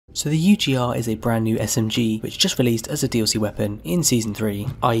So the UGR is a brand new SMG which just released as a DLC weapon in Season 3,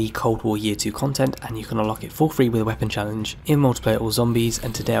 i.e. Cold War Year 2 content, and you can unlock it for free with a weapon challenge in multiplayer or zombies,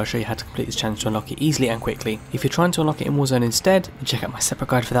 and today I'll show you how to complete this challenge to unlock it easily and quickly. If you're trying to unlock it in Warzone instead, then check out my separate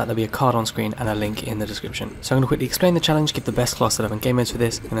guide for that. There'll be a card on screen and a link in the description. So I'm going to quickly explain the challenge, give the best class setup and game modes for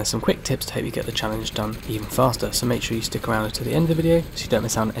this, and there's some quick tips to help you get the challenge done even faster, so make sure you stick around until the end of the video so you don't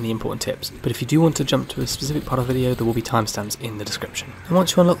miss out on any important tips. But if you do want to jump to a specific part of the video, there will be timestamps in the description. And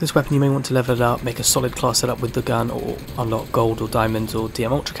once you unlock this weapon, you may want to level it up, make a solid class setup with the gun, or unlock gold or diamonds or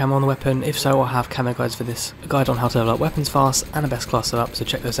DM ultra camo on the weapon. If so, I'll have camo guides for this, a guide on how to level up weapons fast, and a best class setup, so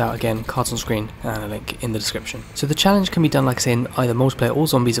check those out. Again, cards on screen and a link in the description. So the challenge can be done, like I say, in either multiplayer or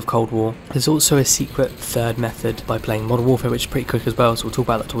zombies of Cold War. There's also a secret third method by playing Modern Warfare, which is pretty quick as well, so we'll talk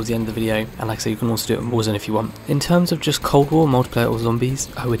about that towards the end of the video. And like I say, you can also do it in Warzone if you want. In terms of just Cold War, multiplayer or zombies,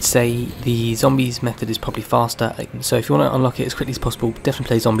 I would say the zombies method is probably faster, so if you want to unlock it as quickly as possible, definitely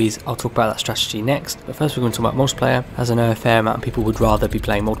play zombies. I'll talk about that strategy next, but first we're going to talk about multiplayer, as I know a fair amount of people would rather be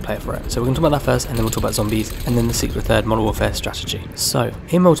playing multiplayer for it. So we're going to talk about that first, and then we'll talk about zombies, and then the secret third Modern Warfare strategy. So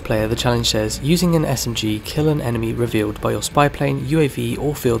in multiplayer, the challenge says, using an SMG, kill an enemy revealed by your spy plane, UAV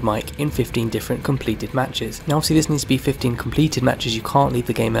or field mic in 15 different completed matches. Now obviously this needs to be 15 completed matches, you can't leave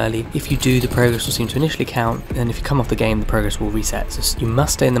the game early. If you do, the progress will seem to initially count, and if you come off the game, the progress will reset. So you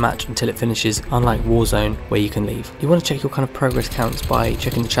must stay in the match until it finishes, unlike Warzone where you can leave. You want to check your kind of progress counts by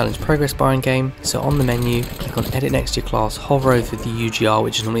checking the challenge progress bar in game. So on the menu, click on edit next to your class, hover over the UGR,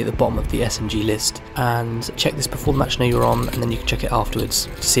 which is normally at the bottom of the SMG list, and check this before the match know you're on, and then you can check it afterwards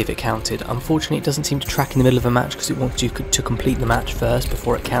to see if it counted. Unfortunately, it doesn't seem to track in the middle of a match because it wants you to complete the match first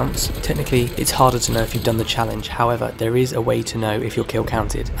before it counts. Technically, it's harder to know if you've done the challenge. However, there is a way to know if your kill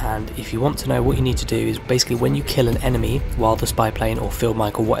counted, and if you want to know, what you need to do is basically when you kill an enemy while the spy plane or field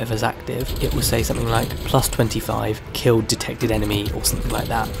mic or whatever's active, it will say something like +25 killed detected enemy or something like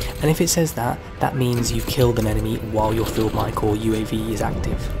that. And if it says that, that means you've killed an enemy while your field mic or UAV is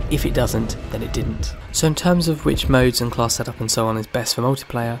active. If it doesn't, then it didn't. So in terms of which modes and class setup and so on is best for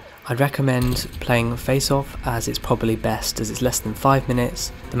multiplayer, I'd recommend playing face-off, as it's probably best, as it's less than 5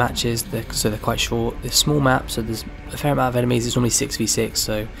 minutes. The matches, so they're quite short. There's small maps, so there's a fair amount of enemies. It's normally 6v6,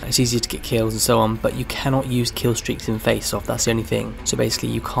 so it's easier to get kills and so on, but you cannot use kill streaks in face-off, that's the only thing. So basically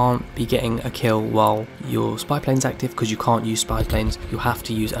you can't be getting a kill while your spy plane's active, because you can't use spy planes. You have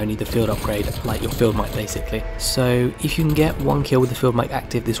to use only the field upgrade, like your field mic basically. So if you can get one kill with the field mic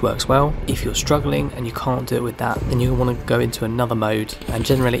active, this works well. If you're struggling and you can't do it with that, then you want to go into another mode, and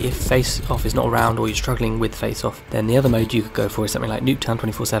generally if face-off is not around or you're struggling with face-off, then the other mode you could go for is something like Nuketown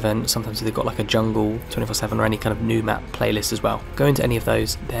 24/7. Sometimes they've got like a jungle 24/7 or any kind of new map playlist as well. Go into any of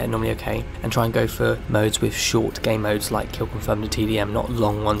those, they're normally okay, and try and go for modes with short game modes like Kill Confirmed and TDM, not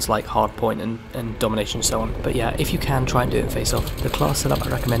long ones like Hardpoint and Domination and so on. But yeah, if you can, try and do it in face-off. The class setup, I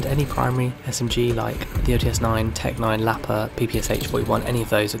recommend any primary SMG like the OTS-9, Tech-9, Lapper, PPSH-41, any of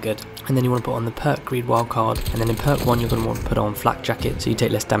those are good. And then you want to put on the perk Greed Wildcard, and then in perk 1 you're going to want to put on Flak Jacket, so you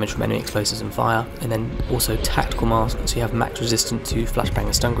take less damage from enemy explosives and fire, and then also Tactical Mask, so you have max resistance to flashbang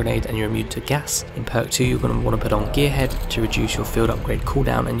and stun grenade, and you're immune to gas. In perk 2 you're going to want to put on Gearhead to reduce your field upgrade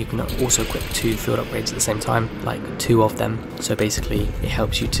cooldown, and you can also equip 2 field upgrades at the same time, like 2 of them, so basically it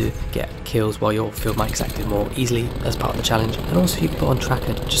helps you to get kills while your field mic is active more easily as part of the challenge. And also you can put on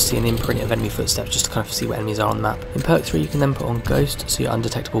Tracker to just see an imprint of enemy footsteps, just to kind of see where enemies are on the map. In perk 3 you can then put on Ghost, so you're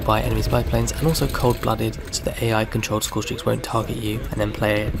undetectable by enemy spy planes, and also Cold Blooded, so the AI controlled score streaks won't target you, and then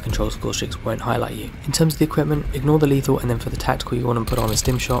player controlled score streaks won't highlight you. In terms of the equipment, ignore the lethal, and then for the tactical you want to put on a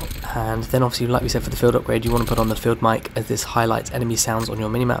stim shot, and then obviously like we said for the field upgrade you want to put on the field mic, as this highlights enemy sounds on your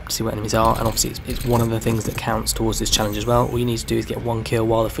minimap to see where enemies are, and obviously it's one of the things that counts towards this challenge as well. All you need to do is get 1 kill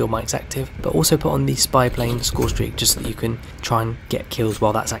while the field mic's active, but also put on the spy plane score streak just so that you can try and get kills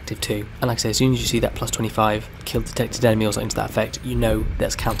while that's active too. And like I say, as soon as you see that +25 kill detected enemy or something to that effect, you know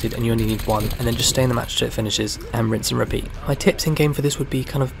that's counted and you only need 1, and then just stay in the match till it finishes and rinse and repeat. My tips in game for this would be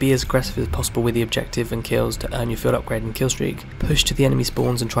kind of be as aggressive as possible with the objective and kills to earn your field upgrade and kill streak. Push to the enemy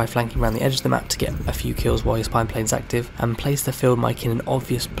spawns and try flanking around the edge of the map to get a few kills while your spy plane's active, and place the field mic in an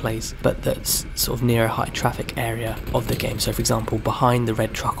obvious place but that's sort of near a high traffic area of the game, so for example behind the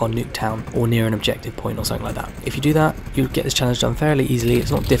red truck on Nuketown or near an objective point or something like that. If you do that, you'll get this challenge done fairly easily.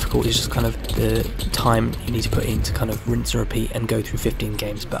 It's not difficult, it's just kind of the time you need to put in to kind of rinse and repeat and go through 15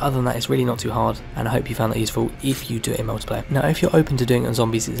 games, but other than that it's really not too hard. and I hope you found that useful if you do it in multiplayer. Now if you're open to doing it on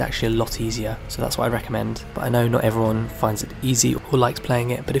zombies, it's actually a lot easier, so that's what I recommend, but I know not everyone finds it easy or likes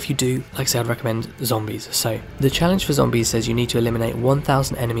playing it, but if you do, like I said, I'd recommend zombies. So the challenge for zombies says you need to eliminate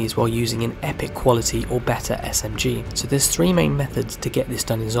 1,000 enemies while using an epic quality or better SMG. So there's 3 main methods to get this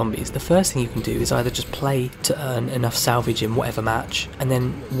done in zombies. The first thing you can do is either just play to earn enough salvage in whatever match, and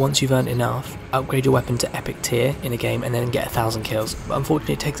then once you've earned enough, upgrade your weapon to epic tier in a game and then get 1,000 kills. But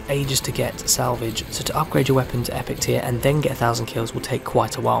unfortunately it takes ages to get salvage, so to upgrade your weapon to epic tier and then get 1,000 kills will take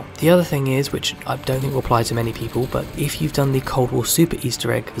quite a while. The other thing is, which I don't think will apply to many people, but if you've done the Cold War Super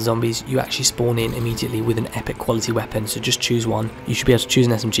Easter egg for zombies, you actually spawn in immediately with an epic quality weapon, so just choose one. You should be able to choose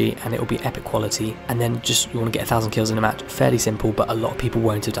an SMG and it will be epic quality, and then just you want to get 1,000 kills in a match. Fairly simple, but a lot of people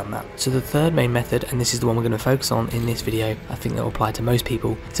won't have done that. So the third main method, and this is the one we're going to focus on in this video, I think that will apply to most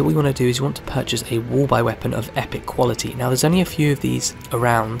people. So what you want to do is you want to purchase a wall buy weapon of epic quality. Now there's only a few of these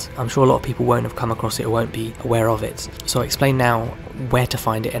around. I'm sure a lot of people won't have come across it or won't be aware of it. So I'll explain now where to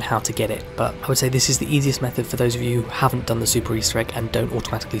find it and how to get it, but I would say this is the easiest method for those of you who haven't done the Super Easter egg and don't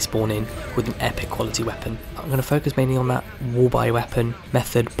automatically spawn in with an epic quality weapon. I'm going to focus mainly on that wall buy weapon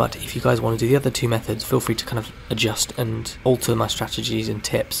method, but if you guys want to do the other 2 methods, feel free to kind of adjust and alter my strategies and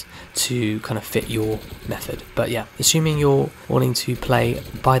tips to kind of fit your method. But yeah, assuming you're wanting to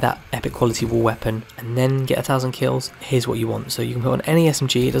buy that epic quality wall weapon and then get 1,000 kills, here's what you want. So you can put on any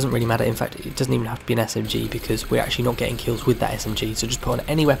SMG, it doesn't really matter. In fact, it doesn't even have to be an SMG because we're actually not getting kills with that SMG, so just put on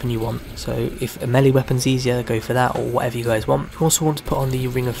any weapon you want. So if a melee weapon's easier, go for that, or whatever you guys want. You also want to put on the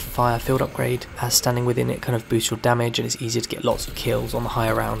Ring of Fire field upgrade, as standing within it kind of boosts your damage and it's easier to get lots of kills on the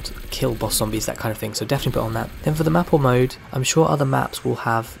higher round, kill boss zombies, that kind of thing, so definitely put on that. Then for the map or mode, I'm sure other maps will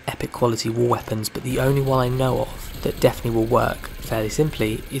have epic quality war weapons, but the only one I know of that definitely will work fairly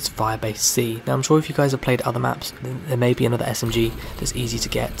simply is Firebase C. Now I'm sure if you guys have played other maps, then there may be another SMG that's easy to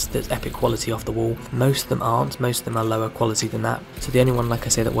get, that's epic quality off the wall. Most of them aren't, most of them are lower quality than that. So the only one, like I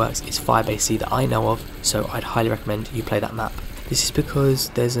say, that works is Firebase C that I know of, so I'd highly recommend you play that map. This is because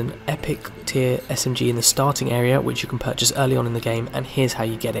there's an epic tier SMG in the starting area which you can purchase early on in the game, and here's how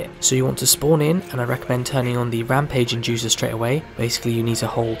you get it. So you want to spawn in, and I recommend turning on the Rampage Inducer straight away. Basically you need to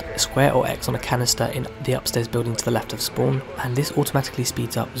hold square or X on a canister in the upstairs building to the left of spawn, and this automatically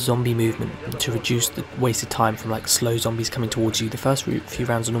speeds up zombie movement to reduce the wasted time from like slow zombies coming towards you. The first few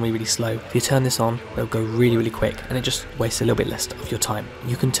rounds are normally really slow. If you turn this on, they'll go really quick and it just wastes a little bit less of your time.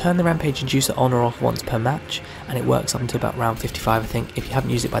 You can turn the Rampage Inducer on or off once per match, and it works up until about round 55 I think. If you haven't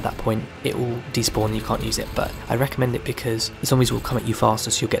used it by that point, it will despawn and you can't use it, but I recommend it because the zombies will come at you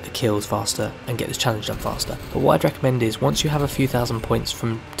faster, so you'll get the kills faster and get this challenge done faster. But what I'd recommend is once you have a few thousand points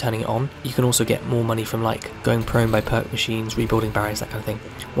from turning it on, you can also get more money from like going prone by perk machines, rebuilding barriers, that kind of thing.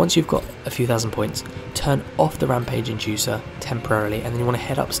 Once you've got a few thousand points, turn off the Rampage Inducer temporarily, and then you want to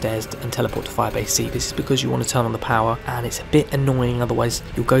head upstairs and teleport to Firebase C. This is because you want to turn on the power, and it's a bit annoying, otherwise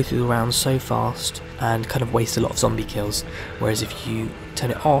you'll go through the rounds so fast and kind of waste a lot of zombie kills, whereas if you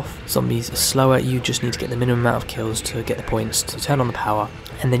turn it off, zombies are slower, you just need to get the minimum amount of kills to get the points to turn on the power,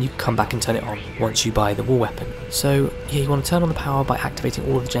 and then you can come back and turn it on once you buy the wall weapon. So yeah, you want to turn on the power by activating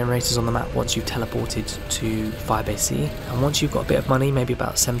all of the generators on the map once you've teleported to Firebase C, and once you've got a bit of money, maybe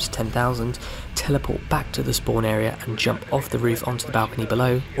about 7 to 10,000, teleport back to the spawn area and jump off the roof onto the balcony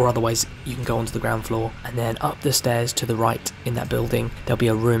below, or otherwise you can go onto the ground floor and then up the stairs to the right in that building there'll be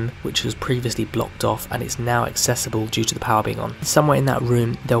a room which was previously blocked off and it's now accessible due to the power being on. Somewhere in that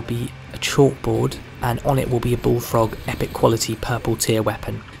room there'll be a chalkboard, and on it will be a Bullfrog epic quality purple tier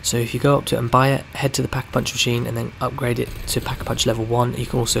weapon. So if you go up to it and buy it, head to the Pack-a-Punch machine and then upgrade it to Pack-a-Punch level 1. You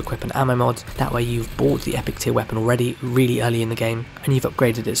can also equip an ammo mod. That way you've bought the epic tier weapon already really early in the game and you've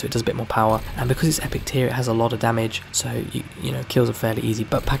upgraded it so it does a bit more power. And because it's epic tier, it has a lot of damage, so you know, kills are fairly easy,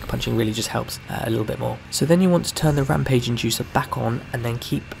 but Pack-a-Punching really just helps a little bit more. So then you want to turn the Rampage Inducer back on and then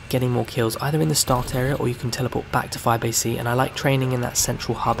keep getting more kills either in the start area, or you can teleport back to Firebase C, and I like training in that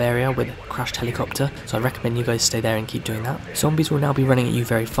central hub area with a crashed helicopter, so I recommend you guys stay there and keep doing that. Zombies will now be running at you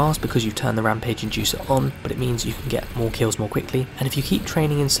very fast because you've turned the Rampage Inducer on, but it means you can get more kills more quickly, and if you keep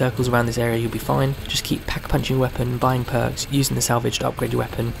training in circles around this area you'll be fine. Just keep Pack-a-Punching your weapon, buying perks, using the salvage to upgrade your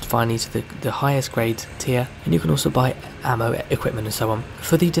weapon finally to the highest grade tier, and you can also buy ammo, equipment and so on.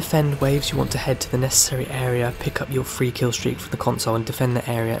 For the defend waves, you want to head to the necessary area, pick up your free kill streak from the console and defend the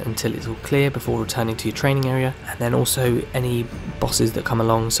area until it's all clear before returning to your training area. And then also any bosses that come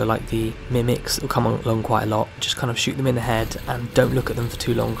along, so like the mimics that will come come along quite a lot. Just kind of shoot them in the head and don't look at them for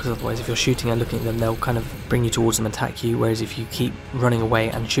too long, because otherwise if you're shooting and looking at them, they'll kind of bring you towards them and attack you, whereas if you keep running away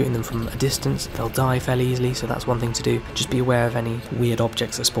and shooting them from a distance, they'll die fairly easily. So that's one thing to do. Just be aware of any weird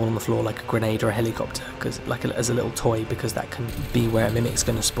objects that spawn on the floor, like a grenade or a helicopter, because as a little toy, because that can be where a mimic's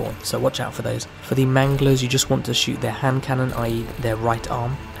going to spawn, so watch out for those. For the manglers, you just want to shoot their hand cannon, i.e. their right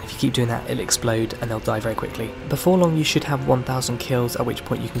arm. If you keep doing that, it'll explode and they'll die very quickly. Before long you should have 1000 kills, at which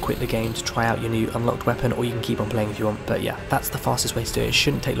point you can quit the game to try out your new unlocked weapon, or you can keep on playing if you want. But yeah, that's the fastest way to do it. It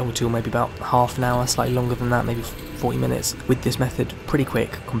shouldn't take long at all, maybe about half an hour, slightly longer than that, maybe 40 minutes. With this method, pretty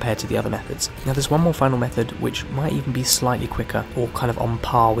quick compared to the other methods. Now there's one more final method which might even be slightly quicker, or kind of on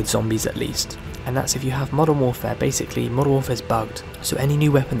par with zombies at least. And that's if you have Modern Warfare. Basically, Modern Warfare is bugged, so any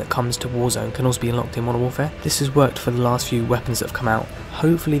new weapon that comes to Warzone can also be unlocked in Modern Warfare. This has worked for the last few weapons that have come out.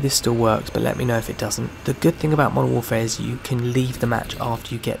 Hopefully this still works, but let me know if it doesn't. The good thing about Modern Warfare is you can leave the match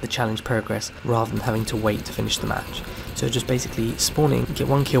after you get the challenge progress, rather than having to wait to finish the match. So just basically spawning, get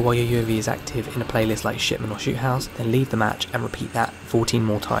 1 kill while your UAV is active in a playlist like Shipment or Shoot House, then leave the match and repeat that 14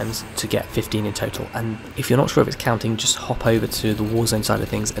 more times to get 15 in total. And if you're not sure if it's counting, just hop over to the Warzone side of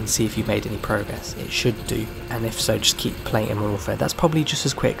things and see if you've made any progress. It should do, and if so, just keep playing in Modern Warfare. That's probably just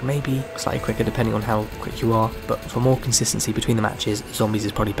as quick, maybe slightly quicker depending on how quick you are, but for more consistency between the matches, Zombies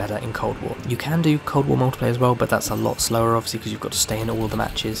is probably better in Cold War. You can do Cold War multiplayer as well, but that's a lot slower obviously, because you've got to stay in all the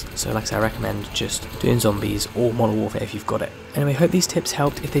matches. So like I say, I recommend just doing Zombies or Modern Warfare if you've got it. Anyway, hope these tips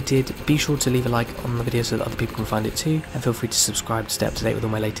helped. If they did, be sure to leave a like on the video so that other people can find it too, and feel free to subscribe to stay up to date with all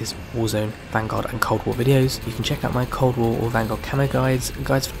my latest Warzone, Vanguard and Cold War videos. You can check out my Cold War or Vanguard camo guides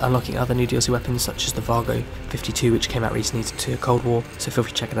for unlocking other new DLC weapons such as the Vargo 52, which came out recently to Cold War, so feel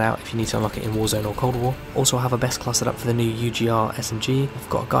free to check it out if you need to unlock it in Warzone or Cold War. Also, I have a best class set up for the new UGR SMG. I've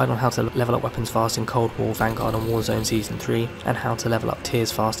got a guide on how to level up weapons fast in Cold War, Vanguard and Warzone Season 3, and how to level up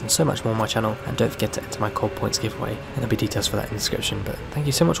tiers fast, and so much more on my channel. And don't forget to enter my Cold Points giveaway, and there'll be details for that in the description. But thank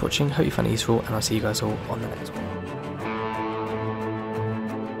you so much for watching, hope you found it useful, and I'll see you guys all on the next one.